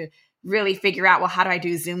had to really figure out, well, how do I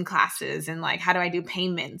do Zoom classes, and like, how do I do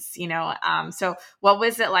payments, so what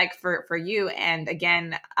was it like for you? And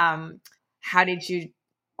again, how did you,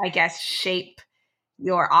 I guess, shape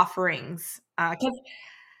your offerings? Because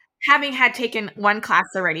having had taken one class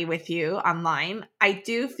already with you online, I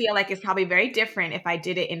do feel like it's probably very different if I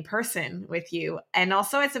did it in person with you. And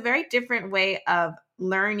also, it's a very different way of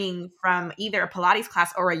learning from either a Pilates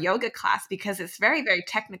class or a yoga class, because it's very, very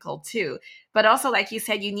technical too. But also, like you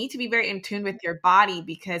said, you need to be very in tune with your body,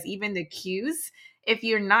 because even the cues, if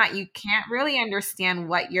you're not, you can't really understand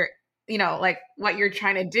what you're, like what you're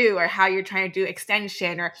trying to do, or how you're trying to do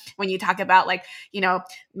extension, or when you talk about like,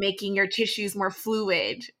 making your tissues more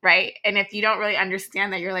fluid, right? And if you don't really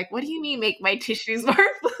understand that, you're like, what do you mean make my tissues more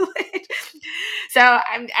fluid? So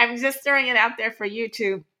I'm just throwing it out there for you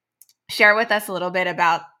to share with us a little bit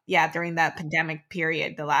about, during that pandemic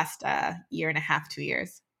period, the last year and a half, 2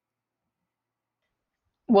 years.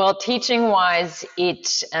 Well, teaching wise, it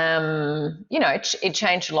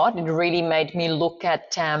changed a lot. It really made me look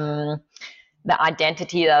at the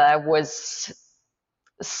identity that I was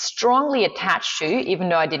strongly attached to, even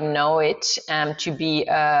though I didn't know it, to be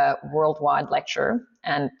a worldwide lecturer.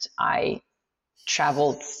 And I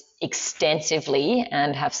traveled extensively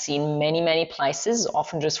and have seen many, many places,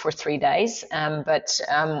 often just for 3 days,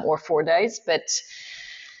 or 4 days. But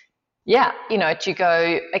yeah, to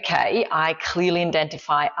go, okay, I clearly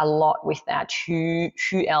identify a lot with that. Who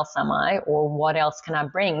else am I, or what else can I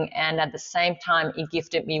bring? And at the same time, it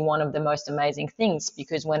gifted me one of the most amazing things,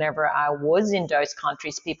 because whenever I was in those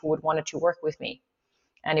countries, people would wanted to work with me.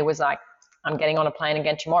 And it was like, I'm getting on a plane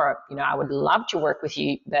again tomorrow. I would love to work with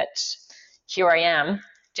you, but here I am,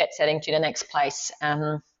 jet setting to the next place,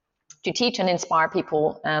 to teach and inspire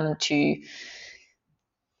people,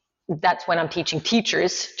 that's when I'm teaching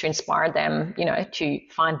teachers to inspire them, to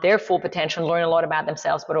find their full potential, learn a lot about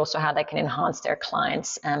themselves, but also how they can enhance their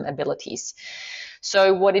clients' abilities.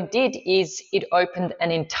 So what it did is it opened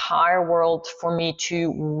an entire world for me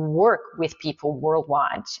to work with people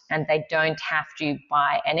worldwide, and they don't have to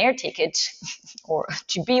buy an air ticket or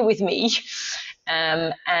to be with me.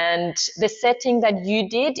 And the setting that you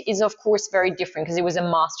did is, of course, very different, because it was a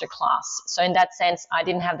master class. So in that sense, I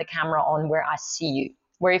didn't have the camera on where I see you.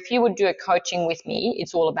 Where if you would do a coaching with me,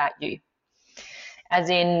 it's all about you. As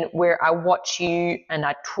in, where I watch you and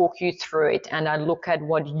I talk you through it, and I look at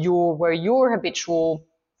where your habitual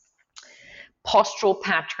postural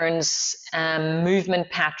patterns,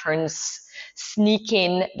 movement patterns sneak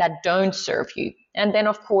in that don't serve you. And then,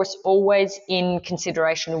 of course, always in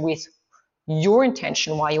consideration with your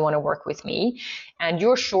intention, why you want to work with me, and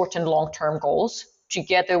your short and long-term goals,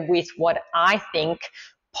 together with what I think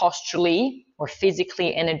posturally or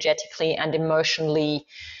physically, energetically, and emotionally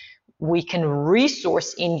we can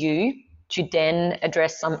resource in you to then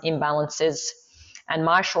address some imbalances. And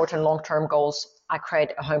my short and long-term goals, I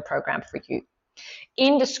create a home program for you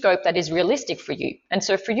in the scope that is realistic for you. And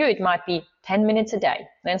so for you, it might be 10 minutes a day.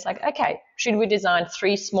 Then it's like, okay, should we design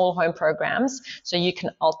 3 small home programs so you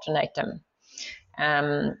can alternate them?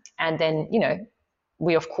 And then,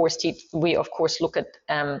 we of course look at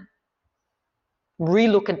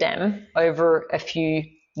relook at them over a few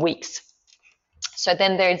weeks. So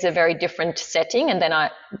then there's a very different setting, and then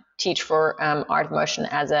I teach for Art of Motion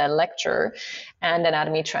as a lecturer and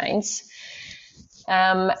anatomy trains.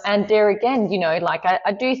 And there again,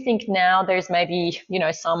 I do think now there's maybe,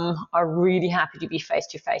 some are really happy to be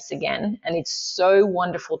face-to-face again. And it's so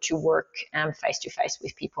wonderful to work face-to-face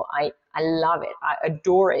with people. I love it. I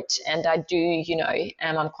adore it. And I do,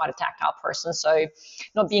 I'm quite a tactile person. So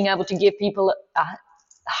not being able to give people a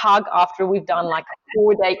hug after we've done like a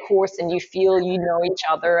 4-day course and you feel you know each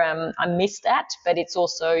other, I miss that. But it's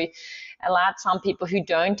also allowed some people who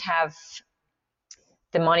don't have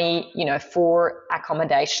the money, for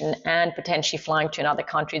accommodation and potentially flying to another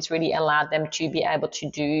country, it's really allowed them to be able to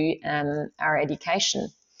do our education.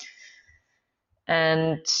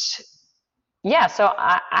 And yeah, so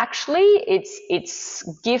it's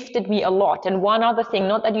gifted me a lot. And one other thing,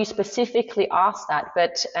 not that you specifically asked that,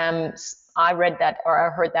 but I read that, or I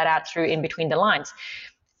heard that out through in between the lines.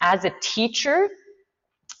 As a teacher,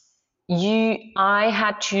 I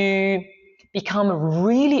had to become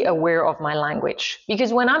really aware of my language,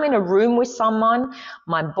 because when I'm in a room with someone,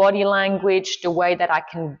 my body language, the way that I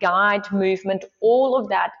can guide movement, all of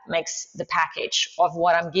that makes the package of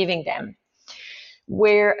what I'm giving them.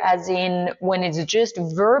 Whereas when it's just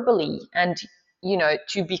verbally, and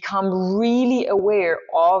to become really aware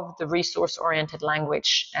of the resource-oriented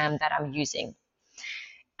language that I'm using.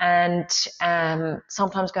 and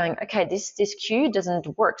sometimes going, okay, this cue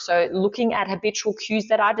doesn't work. So looking at habitual cues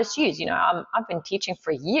that I just use, I've been teaching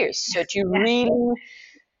for years. So to really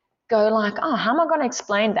go like, oh, how am I going to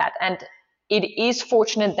explain that? And it is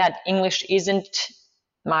fortunate that English isn't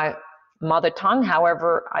my mother tongue.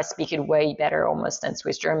 However, I speak it way better almost than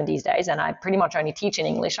Swiss German these days. And I pretty much only teach in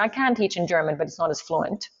English. I can teach in German, but it's not as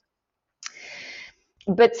fluent.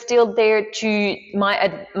 But still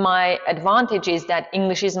my advantage is that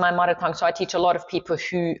English is my mother tongue. So I teach a lot of people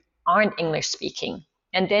who aren't English speaking.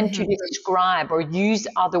 And then to describe or use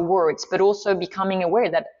other words, but also becoming aware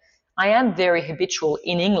that I am very habitual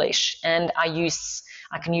in English, and I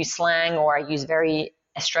can use slang, or I use very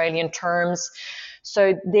Australian terms.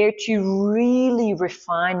 So there to really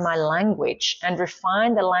refine my language and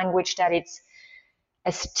refine the language that it's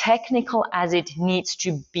as technical as it needs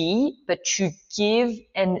to be, but to give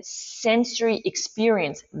a sensory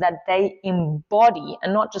experience that they embody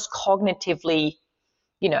and not just cognitively,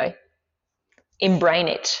 embrain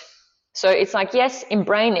it. So it's like, yes,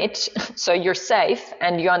 embrain it so you're safe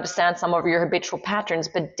and you understand some of your habitual patterns,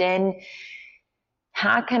 but then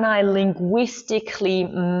how can I linguistically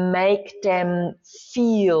make them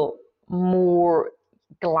feel more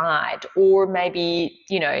glide, or maybe,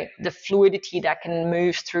 the fluidity that can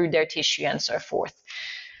move through their tissue and so forth.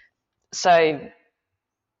 So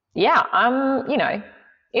yeah,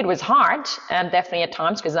 it was hard, and definitely at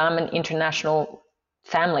times, because I'm an international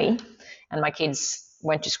family and my kids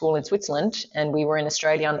went to school in Switzerland and we were in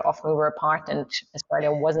Australia, and often we were apart, and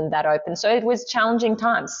Australia wasn't that open. So it was challenging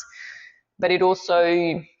times. But it also,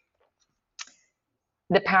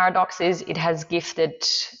 the paradox is, it has gifted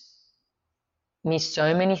me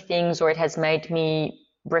so many things, or it has made me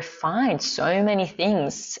refine so many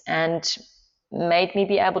things, and made me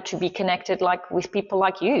be able to be connected with people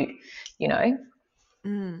like you. Yeah.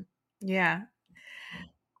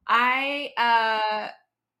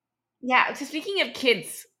 So speaking of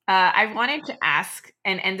kids, I wanted to ask,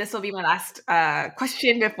 and this will be my last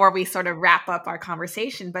question before we sort of wrap up our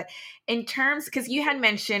conversation, but in terms, because you had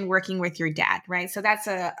mentioned working with your dad, right? So that's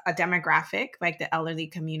a demographic, like the elderly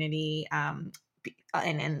community,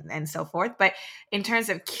 and so forth. But in terms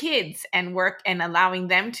of kids and work and allowing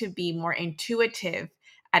them to be more intuitive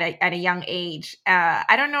at a young age,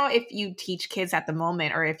 I don't know if you teach kids at the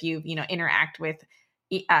moment, or if you interact with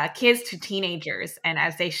kids to teenagers, and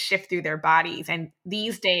as they shift through their bodies. And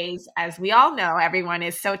these days, as we all know, everyone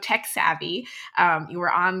is so tech savvy. You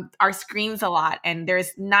were on our screens a lot, and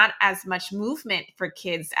there's not as much movement for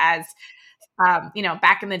kids as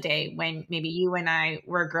back in the day when maybe you and I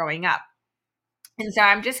were growing up. And so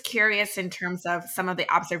I'm just curious, in terms of some of the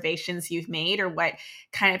observations you've made, or what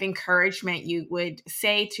kind of encouragement you would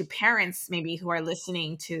say to parents maybe who are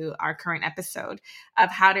listening to our current episode,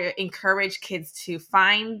 of how to encourage kids to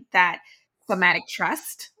find that somatic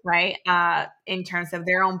trust, right? In terms of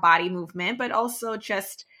their own body movement, but also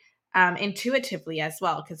just intuitively as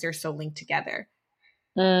well, because they're so linked together.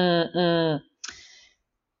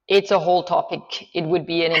 It's a whole topic. It would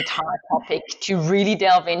be an entire topic to really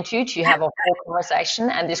delve into, to have a whole conversation.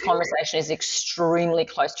 And this conversation is extremely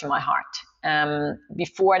close to my heart.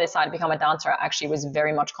 Before I decided to become a dancer, I actually was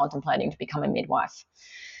very much contemplating to become a midwife.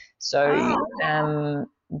 So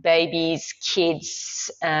babies,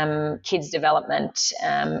 kids development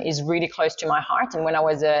is really close to my heart. And when I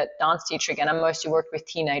was a dance teacher, again, I mostly worked with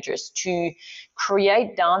teenagers, to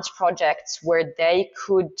create dance projects where they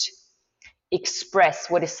could express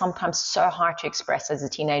what is sometimes so hard to express as a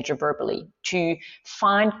teenager verbally, to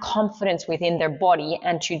find confidence within their body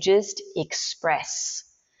and to just express.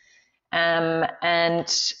 And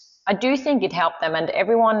I do think it helped them. And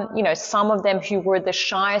everyone, some of them who were the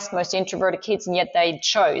shyest, most introverted kids, and yet they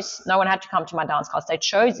chose, no one had to come to my dance class, they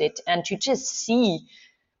chose it, and to just see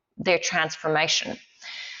their transformation.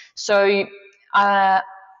 So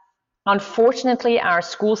unfortunately, our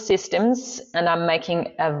school systems, and I'm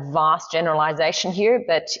making a vast generalization here,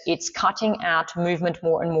 but it's cutting out movement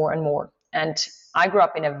more and more and more. And I grew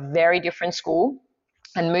up in a very different school,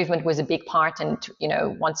 and movement was a big part. And,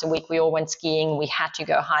 once a week we all went skiing. We had to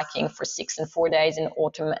go hiking for 6 and 4 days in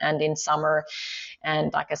autumn and in summer.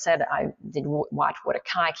 And like I said, I did whitewater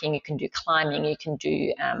kayaking. You can do climbing, you can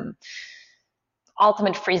do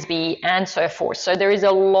ultimate frisbee, and so forth. So there is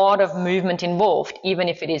a lot of movement involved, even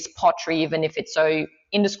if it is pottery, even if it's, so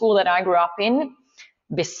in the school that I grew up in,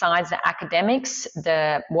 besides the academics,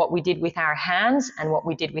 what we did with our hands and what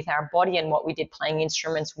we did with our body and what we did playing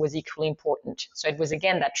instruments was equally important. So it was,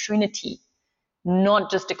 again, that trinity.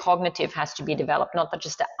 Not just the cognitive has to be developed, not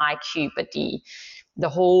just the IQ, but the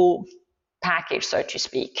whole package, so to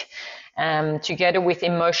speak. together with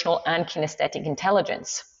emotional and kinesthetic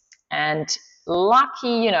intelligence. And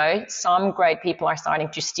lucky, some great people are starting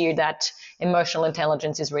to steer that emotional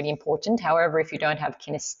intelligence is really important. However, if you don't have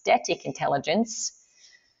kinesthetic intelligence,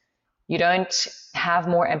 you don't have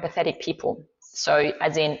more empathetic people. So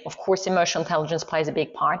as in, of course, emotional intelligence plays a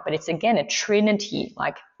big part, but it's again a trinity.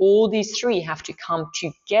 Like all these three have to come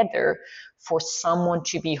together for someone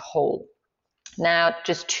to be whole. Now,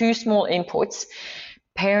 just two small inputs.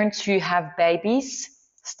 Parents who have babies,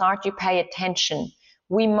 start to pay attention.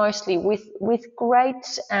 We mostly, with great,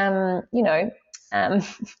 it's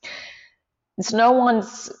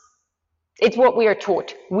what we are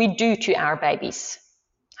taught. We do to our babies.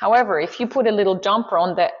 However, if you put a little jumper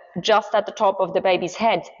on just at the top of the baby's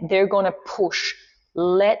head, they're going to push.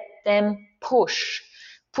 Let them push.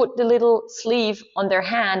 Put the little sleeve on their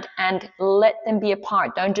hand and let them be a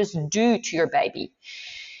part. Don't just do to your baby.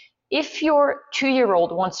 If your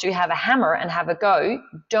 2-year-old wants to have a hammer and have a go,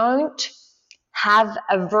 don't have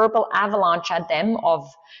a verbal avalanche at them of,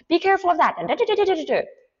 be careful of that. And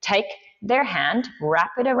take their hand,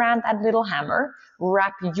 wrap it around that little hammer,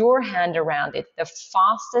 wrap your hand around it. The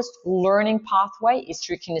fastest learning pathway is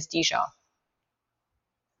through kinesthesia.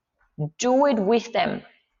 Do it with them.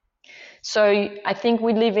 So I think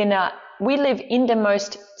we live in the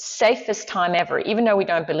most safest time ever, even though we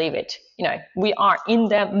don't believe it. We are in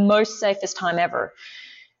the most safest time ever.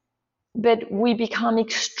 But we become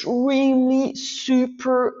extremely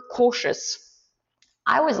super cautious.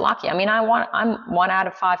 I was lucky. I mean, I'm 1 out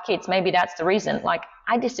of 5 kids. Maybe that's the reason. Like,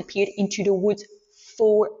 I disappeared into the woods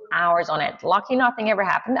 4 hours on it. Lucky nothing ever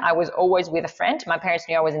happened. I was always with a friend. My parents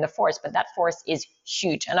knew I was in the forest, but that forest is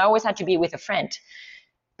huge. And I always had to be with a friend.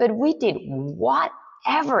 But we did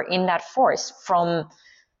whatever in that forest from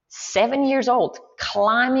 7 years old,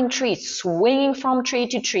 climbing trees, swinging from tree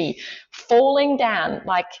to tree, falling down.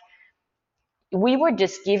 Like, we were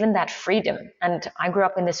just given that freedom. And I grew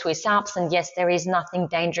up in the Swiss Alps, and yes, there is nothing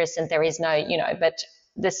dangerous and there is no, but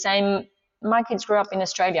the same, my kids grew up in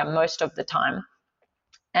Australia most of the time.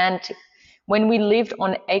 And when we lived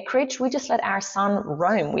on acreage, we just let our son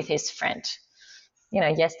roam with his friend.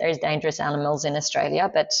 Yes, there's dangerous animals in Australia,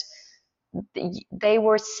 but they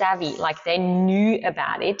were savvy, like they knew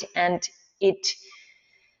about it. And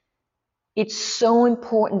it's so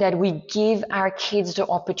important that we give our kids the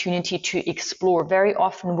opportunity to explore. Very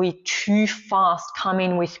often we too fast come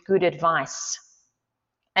in with good advice.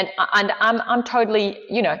 And I'm totally,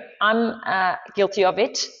 I'm guilty of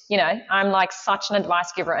it. I'm like such an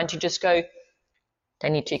advice giver, and to just go, they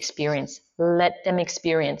need to experience. Let them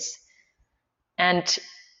experience. And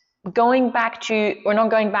going back to, or not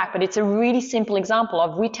going back, but it's a really simple example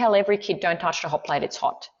of, we tell every kid, don't touch the hot plate, it's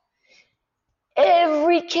hot.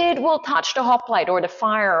 Every kid will touch the hot plate or the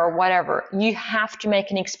fire or whatever. You have to make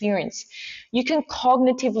an experience. You can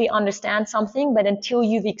cognitively understand something, but until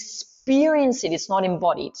you've experienced it, it's not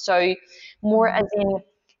embodied. So more as in,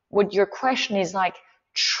 what your question is like,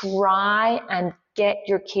 try and get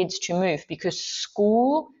your kids to move, because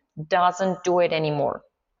school doesn't do it anymore.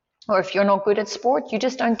 Or if you're not good at sport, you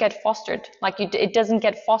just don't get fostered. Like it doesn't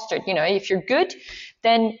get fostered. If you're good,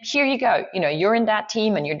 then here you go. You're in that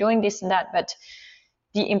team and you're doing this and that. But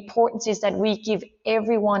the importance is that we give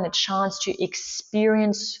everyone a chance to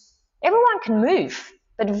experience. Everyone can move,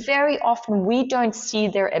 but very often we don't see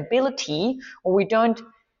their ability, or we don't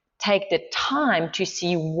take the time to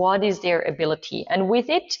see what is their ability. And with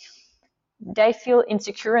it, they feel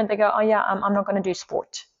insecure and they go, oh yeah, I'm not going to do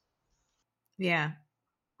sport. Yeah.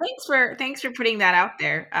 Thanks for putting that out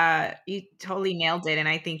there. You totally nailed it, and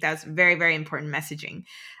I think that's very, very important messaging.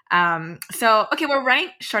 So, okay, we're running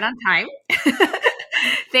short on time.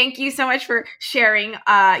 Thank you so much for sharing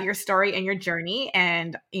your story and your journey,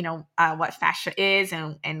 and what fascia is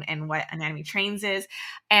and what Anatomy Trains is.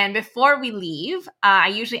 And before we leave, I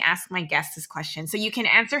usually ask my guests this question, so you can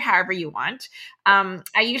answer however you want.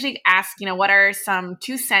 I usually ask, what are some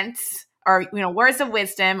 2 cents or words of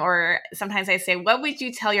wisdom, or sometimes I say, what would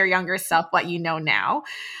you tell your younger self what you know now?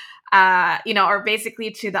 Or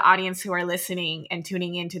basically to the audience who are listening and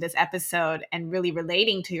tuning into this episode and really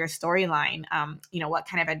relating to your storyline, what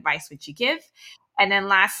kind of advice would you give? And then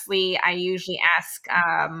lastly, I usually ask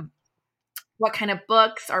what kind of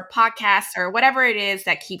books or podcasts or whatever it is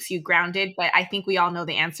that keeps you grounded. But I think we all know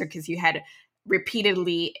the answer, because you had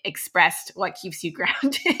repeatedly expressed what keeps you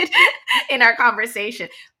grounded in our conversation.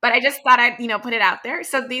 But I just thought I'd, put it out there.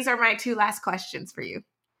 So these are my 2 last questions for you.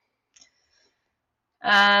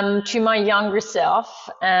 To my younger self,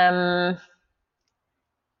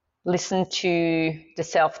 listen to the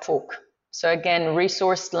self-talk. So again,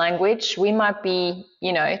 resourced language. We might be,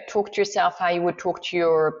 talk to yourself how you would talk to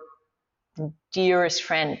your dearest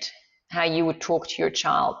friend, how you would talk to your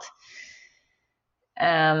child.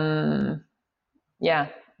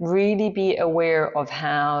 Really be aware of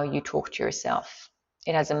how you talk to yourself.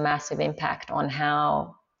 It has a massive impact on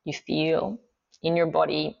how you feel in your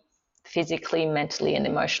body, physically, mentally, and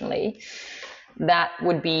emotionally. That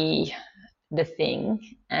would be the thing.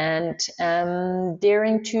 And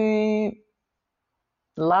daring to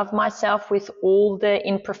love myself with all the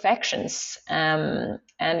imperfections. And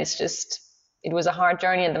it was a hard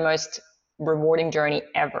journey and the most rewarding journey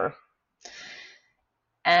ever.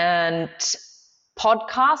 And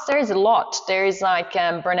podcasts, there is a lot. There is like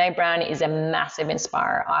Brene Brown is a massive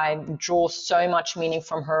inspirer. I draw so much meaning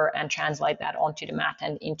from her and translate that onto the mat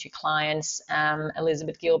and into clients.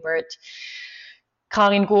 Elizabeth Gilbert,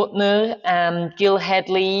 Karin Gortner, Gil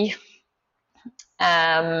Hedley.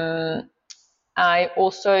 I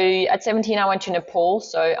also, at 17, I went to Nepal,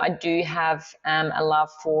 so I do have a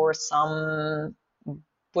love for some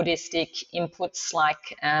Buddhistic inputs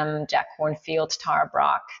like Jack Kornfield, Tara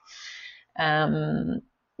Brach.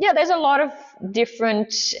 There's a lot of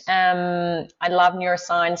different, I love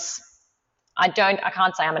neuroscience. I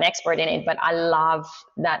can't say I'm an expert in it, but I love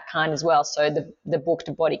that kind as well. So the book,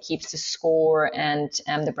 The Body Keeps the Score, and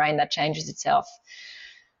The Brain That Changes Itself.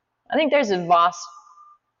 I think there's a vast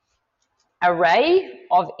array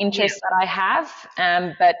of interests that I have,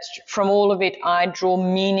 but from all of it, I draw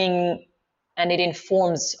meaning, and it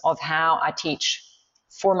informs of how I teach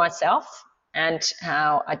for myself and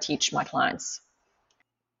how I teach my clients.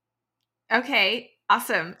 Okay,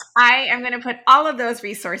 awesome. I am going to put all of those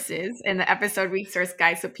resources in the episode resource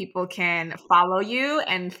guide so people can follow you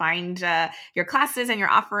and find your classes and your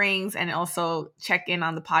offerings, and also check in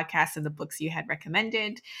on the podcast and the books you had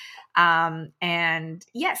recommended. And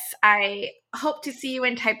yes, I hope to see you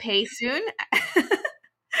in Taipei soon.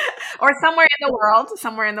 Or somewhere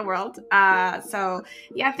in the world. So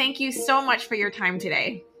yeah, thank you so much for your time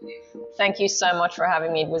today. Thank you so much for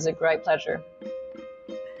having me. It was a great pleasure.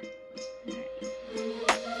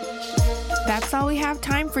 That's all we have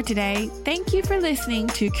time for today. Thank you for listening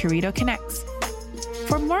to Querido Connects.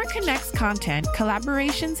 For more Connects content,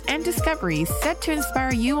 collaborations, and discoveries set to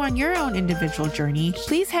inspire you on your own individual journey,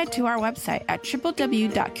 please head to our website at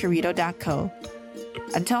www.querido.co.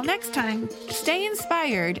 Until next time, stay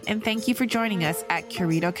inspired, and thank you for joining us at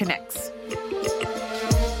Querido Connects.